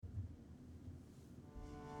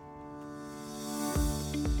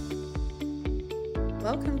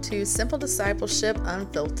Welcome to Simple Discipleship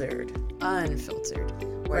Unfiltered,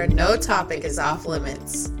 Unfiltered, where no topic is off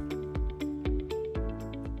limits.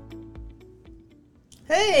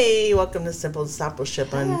 Hey, welcome to Simple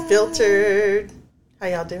Discipleship Unfiltered. How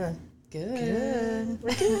y'all doing? Good.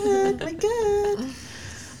 We're good. We're good.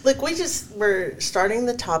 Look, we're starting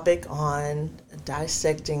the topic on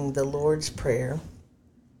dissecting the Lord's Prayer.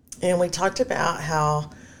 And we talked about how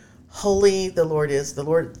holy the Lord is. The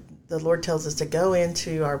Lord tells us to go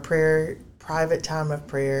into our private time of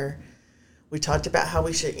prayer. We talked about how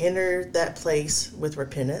we should enter that place with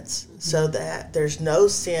repentance so that there's no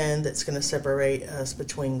sin that's going to separate us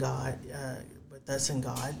between God, with us and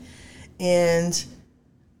God. And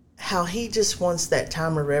how he just wants that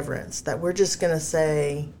time of reverence, that we're just going to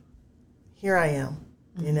say, here I am,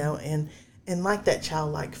 and like that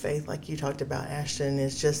childlike faith, like you talked about, Ashton,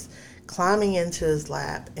 is just climbing into his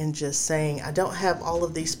lap and just saying, I don't have all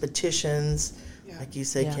of these petitions, like you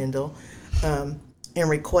said, Kendall, and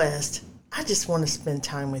request. I just want to spend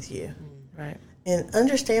time with you. Right. And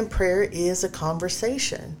understand prayer is a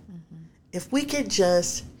conversation. Mm-hmm. If we could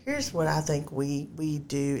just, here's what I think we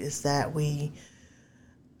do, is that we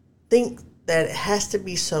think that it has to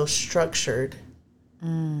be so structured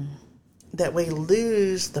that we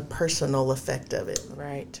lose the personal effect of it.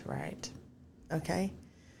 Right. Okay?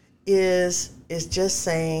 Is just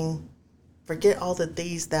saying, forget all the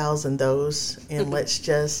these, thous, and those, and let's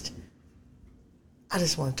just, I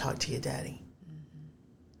just want to talk to you, Daddy. Mm-hmm.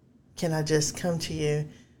 Can I just come to you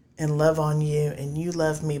and love on you, and you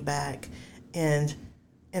love me back? And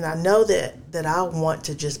I know that I want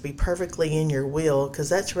to just be perfectly in your will, because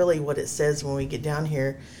that's really what it says when we get down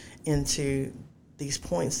here into these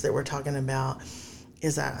points that we're talking about,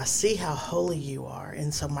 is I see how holy you are.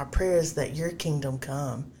 And so my prayer is that your kingdom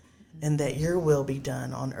come and that your will be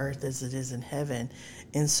done on earth as it is in heaven.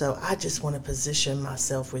 And so I just want to position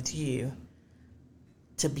myself with you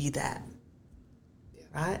to be that.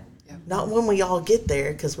 Right? Yeah. Not when we all get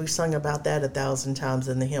there, because we've sung about that 1,000 times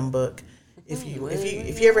in the hymn book. If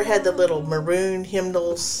you ever had the little maroon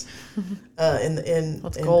hymnals in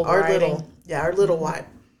our writing. little white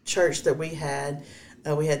church that we had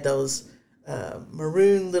those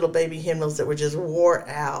maroon little baby hymnals that were just wore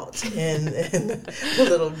out, and the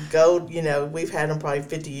little gold, we've had them probably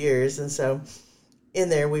 50 years. And so in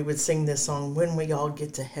there we would sing this song, when we all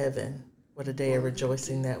get to heaven, what a day of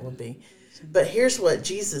rejoicing that will be. But here's what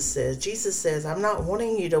Jesus says. Jesus says, I'm not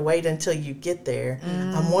wanting you to wait until you get there.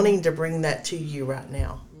 I'm wanting to bring that to you right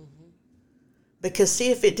now. Mm-hmm. Because see,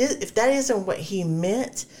 if that isn't what he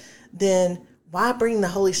meant, then why bring the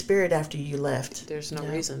Holy Spirit after you left? There's no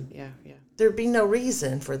reason. Yeah. There'd be no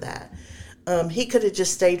reason for that. He could have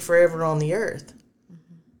just stayed forever on the earth.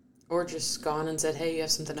 Or just gone and said, hey, you have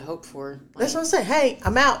something to hope for. That's what I'm saying. Hey,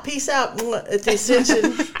 I'm out. Peace out. At the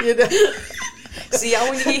ascension, See y'all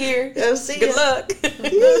when you get here. Good luck.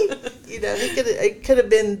 It could have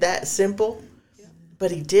been that simple, but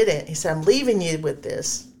he didn't. He said, I'm leaving you with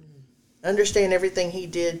this. Understand everything he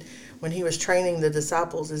did when he was training the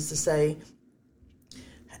disciples is to say,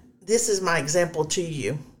 this is my example to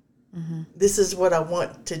you. Mm-hmm. This is what I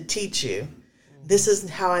want to teach you. This is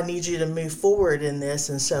how I need you to move forward in this.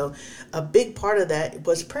 And so a big part of that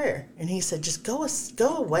was prayer. And he said, just go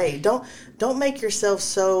away. Don't make yourself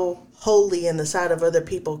so holy in the sight of other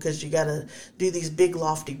people because you got to do these big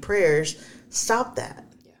lofty prayers. Stop that.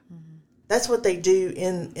 Yeah. Mm-hmm. That's what they do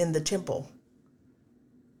in the temple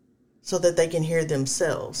so that they can hear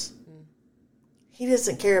themselves. Mm. He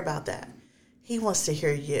doesn't care about that. He wants to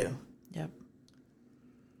hear you. Yep.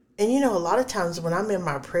 And a lot of times when I'm in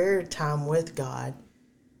my prayer time with God,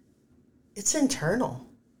 it's internal.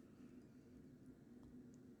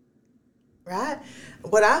 Right?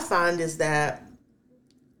 What I find is that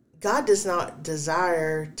God does not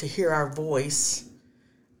desire to hear our voice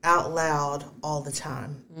out loud all the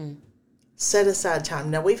time. Mm. Set aside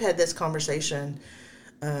time. Now, we've had this conversation,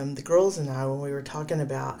 the girls and I, when we were talking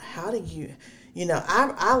about how do you,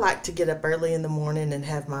 I like to get up early in the morning and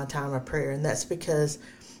have my time of prayer. And that's because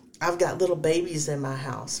I've got little babies in my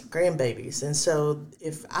house, grandbabies. And so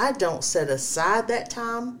if I don't set aside that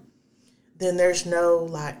time, then there's no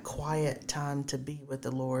quiet time to be with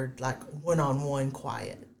the Lord, one-on-one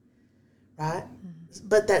quiet. Right? Mm-hmm.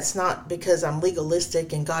 But that's not because I'm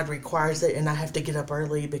legalistic and God requires it and I have to get up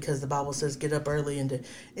early because the Bible says get up early.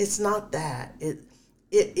 It's not that. It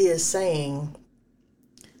is saying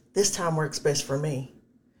this time works best for me.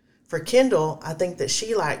 For Kendall, I think that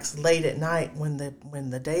she likes late at night when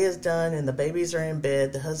the day is done and the babies are in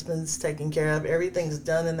bed, the husband's taken care of, everything's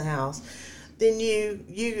done in the house. then you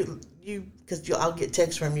because I'll get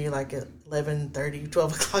texts from you like at 11:30,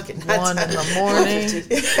 12 o'clock at night. 1 in the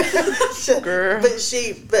morning. Girl.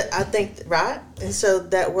 But I think, right? And so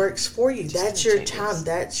that works for you. That's your time.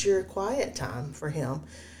 That's your quiet time for him.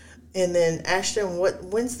 And then Ashton,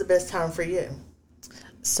 when's the best time for you?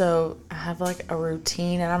 So I have like a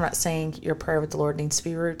routine, and I'm not saying your prayer with the Lord needs to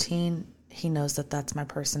be routine. He knows that that's my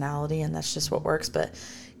personality and that's just what works. But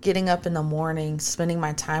getting up in the morning, spending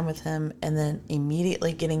my time with him, and then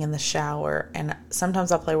immediately getting in the shower. And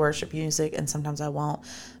sometimes I'll play worship music and sometimes I won't.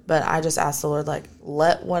 But I just ask the Lord, like,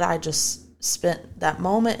 let what I just spent that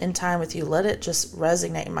moment in time with you, let it just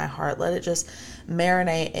resonate in my heart. Let it just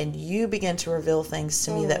marinate, and you begin to reveal things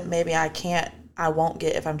to me that maybe I won't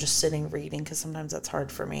get if I'm just sitting reading, because sometimes that's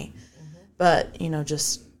hard for me. But,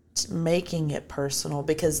 just making it personal,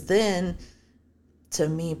 because then to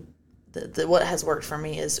me, what has worked for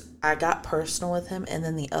me is I got personal with him, and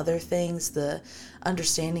then the other things, the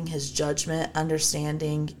understanding his judgment,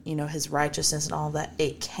 understanding, his righteousness and all that,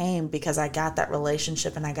 it came because I got that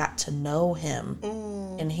relationship and I got to know him.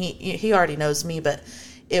 And he already knows me, but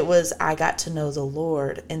it was, I got to know the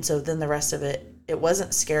Lord. And so then the rest of it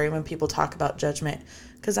wasn't scary when people talk about judgment,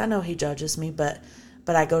 because I know he judges me, but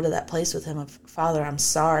I go to that place with him of, Father, I'm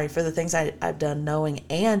sorry for the things I've done knowing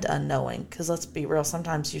and unknowing. Because let's be real,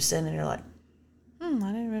 sometimes you sin and you're like, I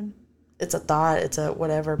didn't even, it's a thought, it's a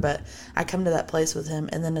whatever. But I come to that place with him,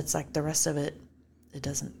 and then it's like the rest of it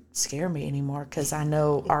doesn't scare me anymore, because I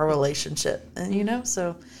know our relationship. And,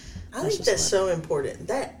 so. I think that's so important.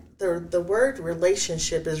 That the word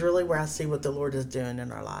relationship is really where I see what the Lord is doing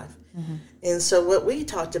in our life. And so what we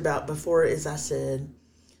talked about before is, I said,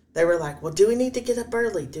 they were like, well, do we need to get up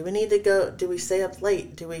early? Do we need to go? Do we stay up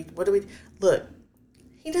late? Look,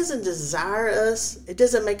 he doesn't desire us. It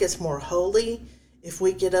doesn't make us more holy if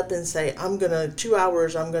we get up and say, 2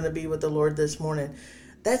 hours, I'm going to be with the Lord this morning.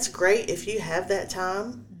 That's great if you have that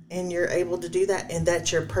time and you're able to do that, and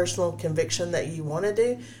that's your personal conviction that you want to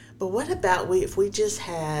do. But what about if we just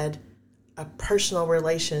had a personal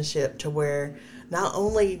relationship to where not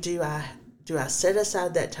only do I set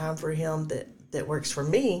aside that time for him that works for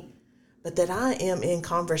me, but that I am in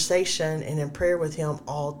conversation and in prayer with him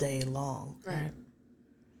all day long. Right.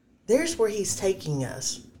 There's where he's taking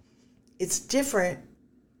us. It's different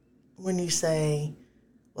when you say,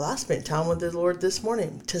 well, I spent time with the Lord this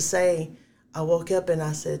morning, to say, I woke up and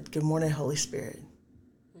I said, good morning, Holy Spirit.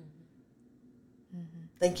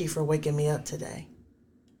 Thank you for waking me up today.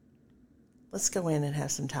 Let's go in and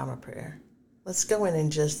have some time of prayer. Let's go in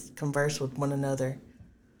and just converse with one another.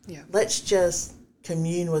 Yeah. Let's just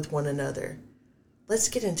commune with one another. Let's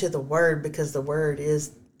get into the Word, because the Word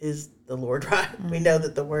is the Lord, right? We know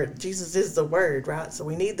that Jesus is the Word, right? So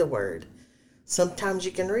we need the Word. Sometimes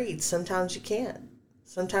you can read. Sometimes you can't.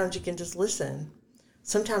 Sometimes you can just listen.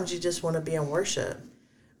 Sometimes you just want to be in worship.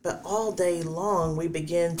 But all day long, we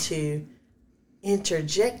begin to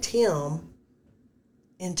interject him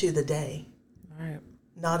into the day. Right.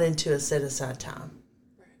 Not into a set-aside time.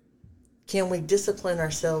 Right. Can we discipline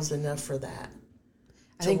ourselves enough for that?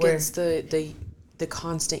 I think it's the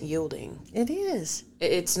constant yielding. It is.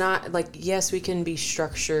 It's not like, yes, we can be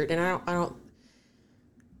structured, and I don't.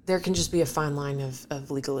 There can just be a fine line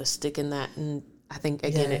of legalistic in that, and I think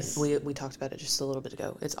again, we talked about it just a little bit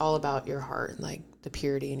ago. It's all about your heart, like the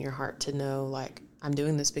purity in your heart, to know, like, I'm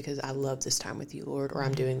doing this because I love this time with you, Lord, or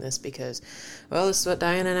I'm doing this because, well, this is what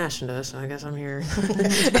Diana and Ashton does, so I guess I'm here. And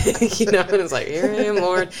it's like, here I am,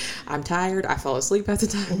 Lord. I'm tired. I fell asleep at the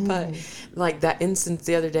time. But like that instance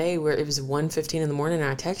the other day where it was 1:15 in the morning and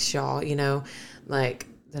I text y'all, like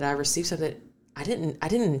that I received something. I didn't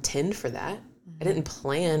intend for that. I didn't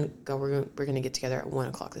plan, we're going to get together at 1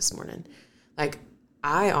 o'clock this morning. Like,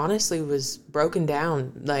 I honestly was broken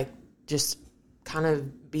down, like just kind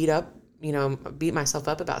of beat myself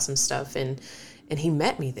up about some stuff, and he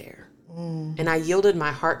met me there. And I yielded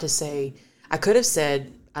my heart to say, I could have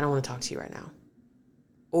said, I don't want to talk to you right now.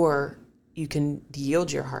 Or you can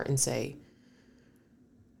yield your heart and say,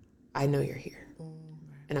 I know you're here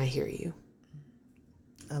and I hear you.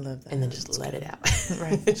 I love that. And then just let it out.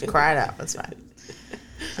 Right. Just cry it out. That's fine.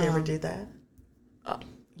 You ever do that?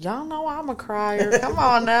 Y'all know I'm a crier. Come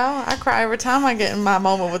on now. I cry every time I get in my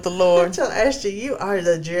moment with the Lord. I tell Ashley, you are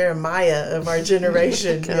the Jeremiah of our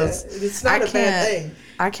generation. It's not a bad thing.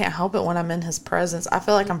 I can't help it when I'm in his presence. I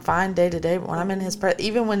feel like I'm fine day to day, but when I'm in his presence,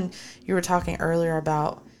 even when you were talking earlier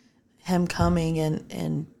about him coming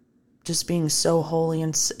and just being so holy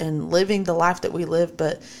and living the life that we live,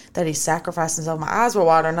 but that he sacrificed himself. My eyes were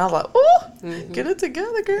watering. I was like, get it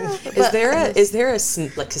together, girl. Is there a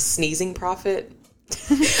sneezing prophet?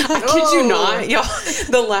 I kid you not, y'all.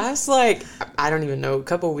 The last, like, I don't even know, a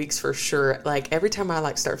couple of weeks for sure. Like, every time I,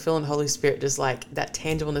 like, start feeling the Holy Spirit, just, like, that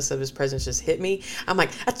tangibleness of his presence just hit me. I'm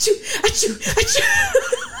like, achoo, achoo,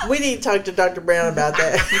 achoo. We need to talk to Dr. Brown about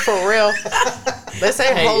that. For real. They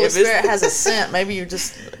say Holy Spirit has a scent. Maybe you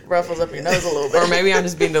just ruffles up your nose a little bit. Or maybe I'm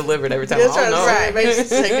just being delivered every time. That's I don't know. right. Maybe she's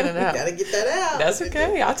taking it out. Gotta get that out. That's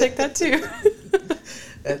okay. I'll take that too.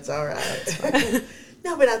 That's all right.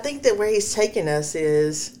 No, but I think that where he's taking us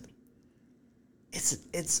is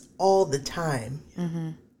it's all the time. Mm-hmm.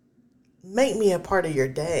 Make me a part of your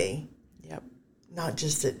day. Yep. Not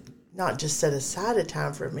just set aside a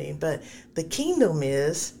time for me, but the kingdom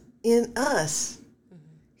is in us. Mm-hmm.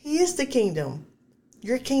 He is the kingdom.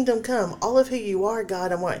 Your kingdom come. All of who you are,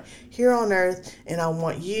 God, I want here on earth, and I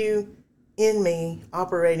want you in me,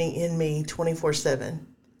 operating in me 24/7.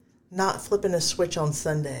 Not flipping a switch on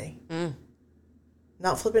Sunday.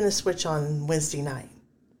 Not flipping a switch on Wednesday night.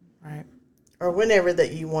 Right. Or whenever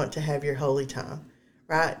that you want to have your holy time.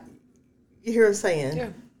 Right? You hear what I'm saying? Yeah.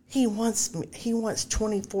 He wants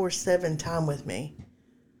 24/7 time with me.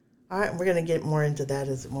 All right, we're going to get more into that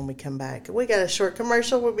when we come back. We got a short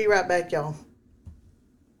commercial. We'll be right back, y'all.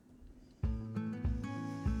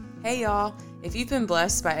 Hey, y'all. If you've been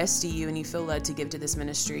blessed by SDU and you feel led to give to this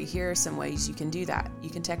ministry, here are some ways you can do that.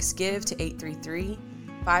 You can text GIVE to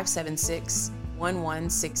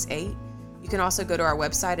 833-576-1168. You can also go to our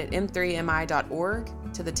website at m3mi.org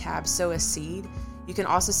to the tab Sow a Seed. You can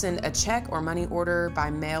also send a check or money order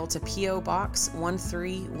by mail to P.O. Box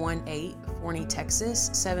 1318, Forney,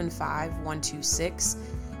 Texas 75126,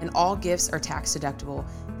 and all gifts are tax deductible.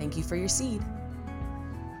 Thank you for your seed.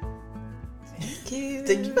 Thank you.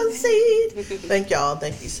 Thank you for the seed. Thank y'all.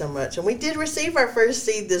 Thank you so much. And we did receive our first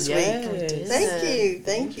seed this week. Thank you.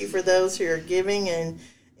 Thank you for those who are giving, and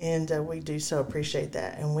we do so appreciate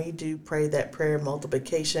that. And we do pray that prayer of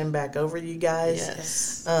multiplication back over you guys.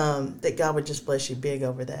 Yes. That God would just bless you big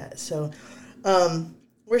over that. So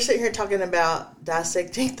we're sitting here talking about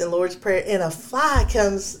dissecting the Lord's Prayer, and a fly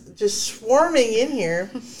comes just swarming in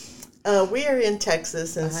here. We are in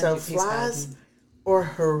Texas, and so flies are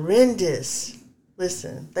horrendous.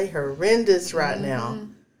 Listen, they horrendous right now.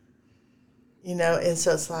 You know, and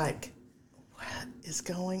so it's like, what is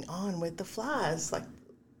going on with the flies? Like,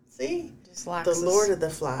 see? The Lord of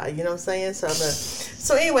the fly, you know what I'm saying?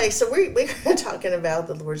 So anyway, so we're talking about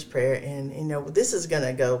the Lord's Prayer, and you know, this is going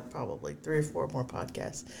to go probably 3 or 4 more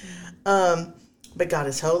podcasts. But God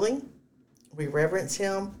is holy. We reverence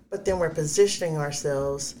him, but then we're positioning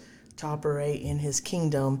ourselves to operate in his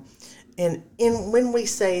kingdom. And when we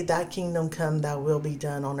say, thy kingdom come, thy will be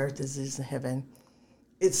done on earth as it is in heaven,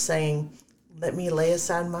 it's saying, let me lay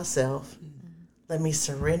aside myself. Let me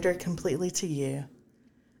surrender completely to you.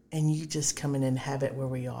 And you just come in and inhabit where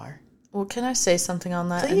we are. Well, can I say something on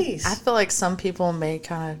that? Please. And I feel like some people may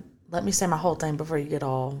kind of, let me say my whole thing before you get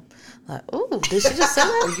all like, ooh, did she just say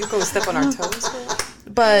that? Are you going to step on our toes?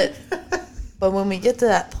 But when we get to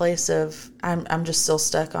that place of, I'm just still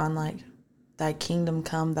stuck on like, thy kingdom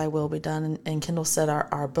come, thy will be done. And Kendall said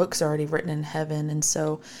our books are already written in heaven. And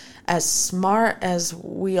so as smart as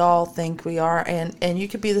we all think we are, and you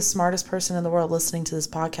could be the smartest person in the world listening to this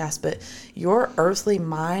podcast, but your earthly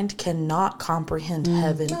mind cannot comprehend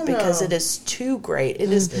heaven because it is too great.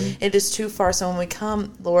 It is too far. So when we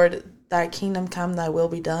come, Lord, thy kingdom come, thy will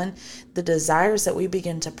be done, the desires that we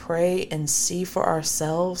begin to pray and see for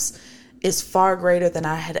ourselves is far greater than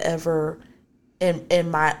I had ever in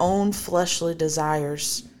my own fleshly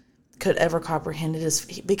desires could ever comprehend. It is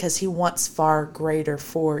because he wants far greater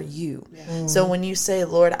for you. Yeah. So when you say,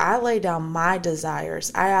 Lord, I lay down my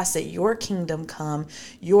desires, I ask that your kingdom come,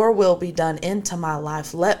 your will be done into my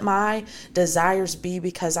life. Let my desires be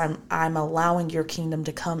because I'm allowing your kingdom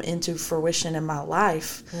to come into fruition in my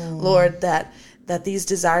life. Lord, that these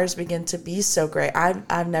desires begin to be so great.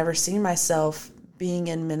 I've never seen myself being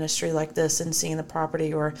in ministry like this and seeing the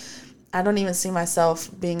property, or I don't even see myself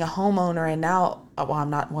being a homeowner, and now, well, I'm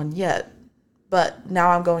not one yet, but now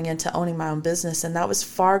I'm going into owning my own business, and that was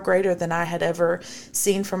far greater than I had ever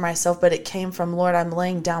seen for myself, but it came from, Lord, I'm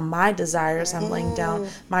laying down my desires, I'm laying down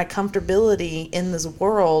my comfortability in this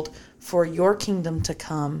world for your kingdom to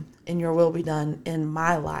come and your will be done in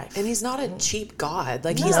my life. And he's not a cheap God.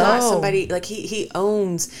 Like, he's not somebody, like, he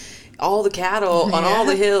owns all the cattle on all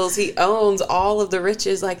the hills. He owns all of the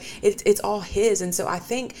riches. Like, it's all his. And so I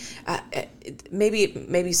think maybe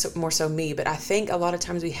more so me, but I think a lot of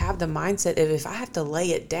times we have the mindset of, if I have to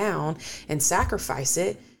lay it down and sacrifice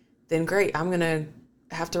it, then great, I'm going to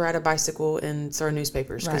have to ride a bicycle and throw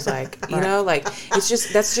newspapers. Because like, you know, like, it's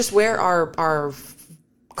just, that's just where our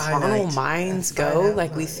carnal minds go.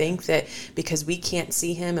 Like we finite. think that because we can't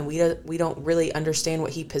see him and we don't really understand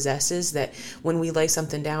what he possesses, that when we lay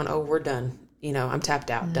something down, oh, we're done. You know, I'm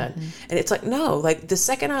tapped out, done. And it's like, no, like the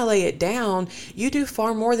second I lay it down, you do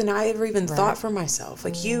far more than I ever even thought for myself.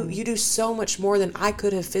 Like you do so much more than I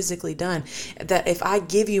could have physically done. That if I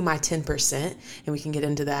give you my 10%, and we can get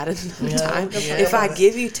into that another time, if I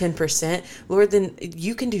give you 10%, Lord, then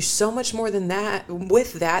you can do so much more than that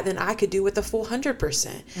with that than I could do with the full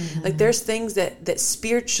 100%. Like there's things that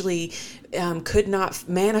spiritually could not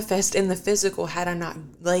manifest in the physical had I not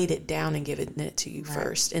laid it down and given it to you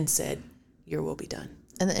first and said, your will be done.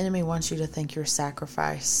 And the enemy wants you to think your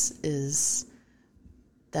sacrifice is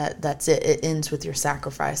that's it. It ends with your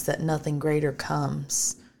sacrifice, that nothing greater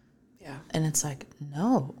comes. Yeah. And it's like,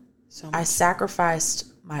 no. So I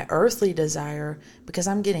sacrificed my earthly desire because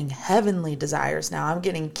I'm getting heavenly desires now. I'm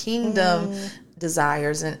getting kingdom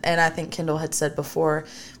desires. And I think Kendall had said before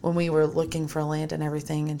when we were looking for land and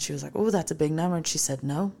everything, and she was like, oh, that's a big number. And she said,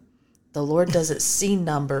 no. The Lord doesn't see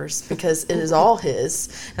numbers because it is all His.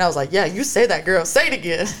 And I was like, yeah, you say that, girl. Say it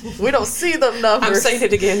again. We don't see them numbers. I'm saying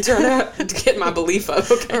it again, trying to get my belief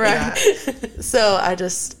up. Okay. Right. So I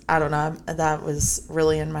don't know. That was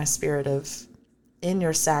really in my spirit of, in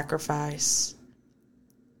your sacrifice,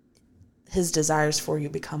 His desires for you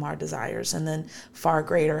become our desires. And then far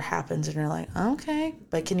greater happens and you're like, okay.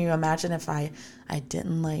 But can you imagine if I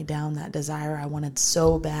didn't lay down that desire I wanted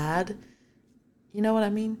so bad? You know what I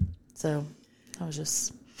mean? So I was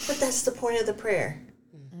just... But that's the point of the prayer.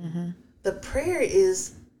 Mm-hmm. The prayer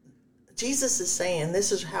is, Jesus is saying,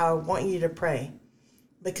 this is how I want you to pray.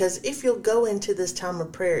 Because if you'll go into this time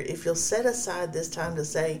of prayer, if you'll set aside this time to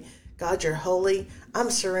say, God, you're holy, I'm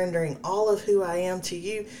surrendering all of who I am to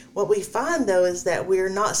you. What we find, though, is that we're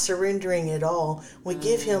not surrendering at all. We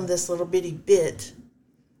give Him this little bitty bit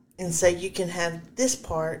and say, you can have this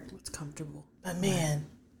part. What's comfortable. But man,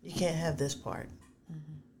 you can't have this part.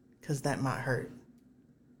 Because that might hurt.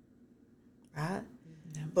 Right?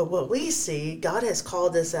 Yeah. But what we see, God has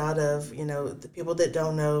called us out of, the people that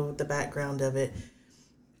don't know the background of it.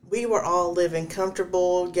 We were all living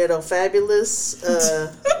comfortable, ghetto fabulous,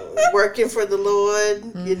 working for the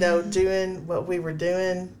Lord, doing what we were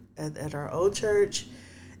doing at our old church.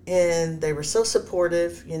 And they were so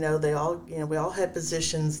supportive, they all, we all had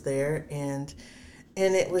positions there, and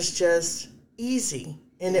it was just easy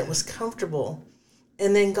and it was comfortable.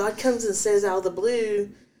 And then God comes and says out of the blue,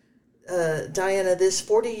 Diana, this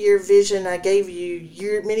 40-year vision I gave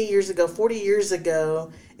you many years ago, 40 years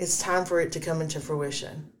ago, it's time for it to come into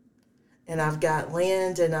fruition. And I've got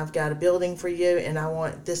land and I've got a building for you and I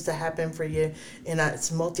want this to happen for you. And it's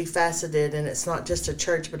multifaceted and it's not just a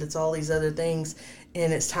church, but it's all these other things.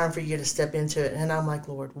 And it's time for you to step into it. And I'm like,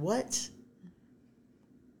 Lord, what?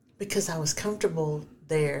 Because I was comfortable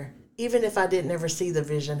there, even if I didn't ever see the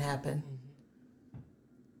vision happen.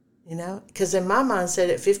 Because in my mindset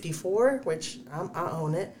at 54, which I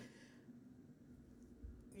own it,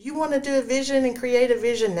 you want to do a vision and create a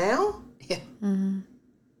vision now? Yeah. Mm-hmm.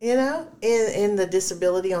 And the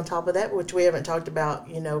disability on top of that, which we haven't talked about,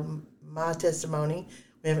 my testimony.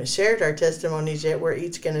 We haven't shared our testimonies yet. We're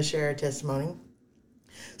each going to share our testimony.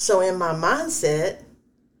 So in my mindset,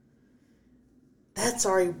 that's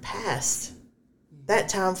already passed. That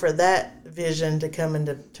time for that vision to come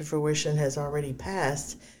into fruition has already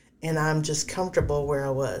passed. And I'm just comfortable where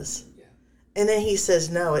I was. Yeah. And then He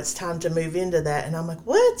says, no, it's time to move into that. And I'm like,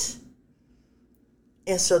 what?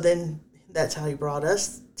 And so then that's how He brought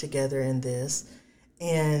us together in this.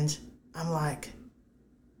 And I'm like,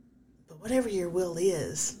 but whatever your will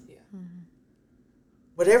is,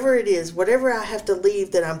 whatever it is, whatever I have to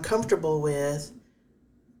leave that I'm comfortable with,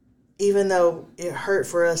 even though it hurt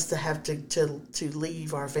for us to have to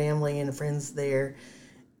leave our family and friends there,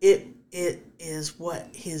 it is what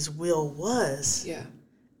His will was. Yeah.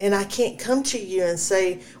 And I can't come to you and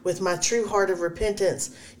say with my true heart of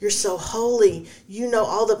repentance, you're so holy. You know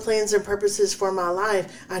all the plans and purposes for my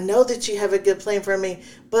life. I know that you have a good plan for me,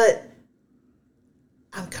 but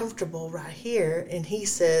I'm comfortable right here. And He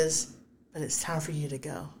says, but it's time for you to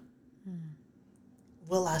go.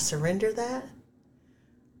 Will I surrender that?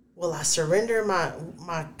 Will I surrender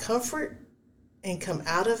my comfort and come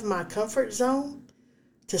out of my comfort zone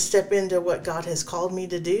to step into what God has called me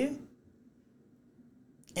to do?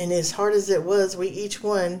 And as hard as it was, we each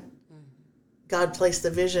one, God placed the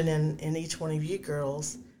vision in each one of you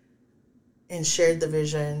girls and shared the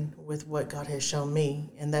vision with what God has shown me.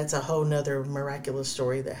 And that's a whole nother miraculous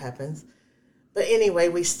story that happens. But anyway,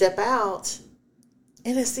 we step out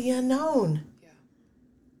and it's the unknown. Yeah.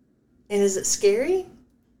 And is it scary?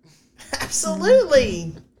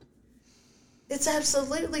 Absolutely. It's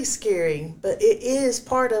absolutely scary, but it is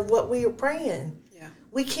part of what we are praying. Yeah.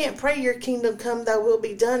 We can't pray your kingdom come, thy will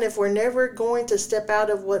be done if we're never going to step out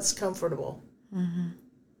of what's comfortable. Mm-hmm.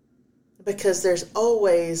 Because there's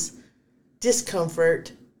always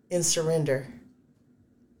discomfort in surrender.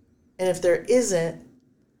 And if there isn't,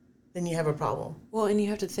 then you have a problem. Well, and you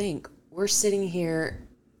have to think, we're sitting here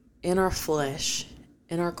in our flesh,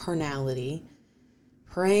 in our carnality,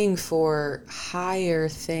 praying for higher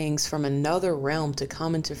things from another realm to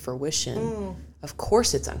come into fruition. Of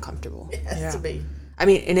course it's uncomfortable. It has to be. I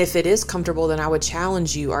mean, and if it is comfortable, then I would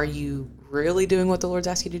challenge you, are you really doing what the Lord's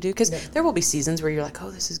asked you to do? Because there will be seasons where you're like,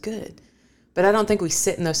 oh, this is good. But I don't think we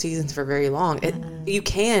sit in those seasons for very long. You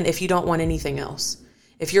can if you don't want anything else.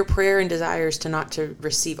 If your prayer and desire is to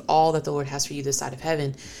receive all that the Lord has for you this side of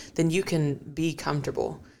heaven, then you can be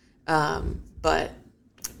comfortable. But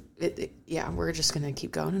we're just going to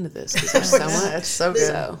keep going into this because there's so much. It's so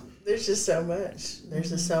good. There's just so much.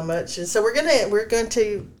 There's just so much. And so we're going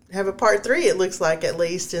to have a part 3, it looks like, at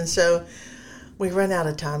least. And so we run out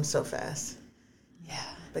of time so fast. Yeah.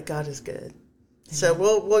 But God is good. So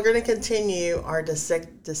we're going to continue our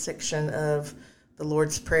dissection of the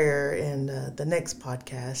Lord's Prayer in the next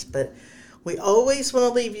podcast. But we always want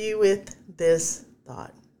to leave you with this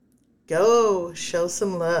thought. Go show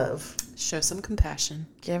some love. Show some compassion.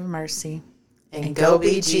 Give mercy. And go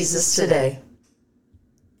be Jesus today.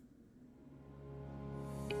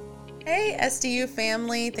 Hey, SDU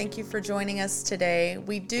family. Thank you for joining us today.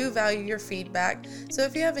 We do value your feedback. So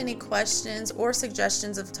if you have any questions or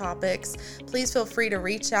suggestions of topics, please feel free to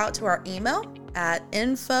reach out to our email at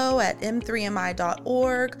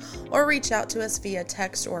info@m3mi.org or reach out to us via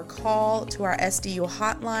text or call to our SDU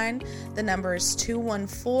hotline. The number is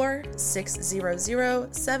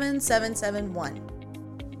 214-600-7771.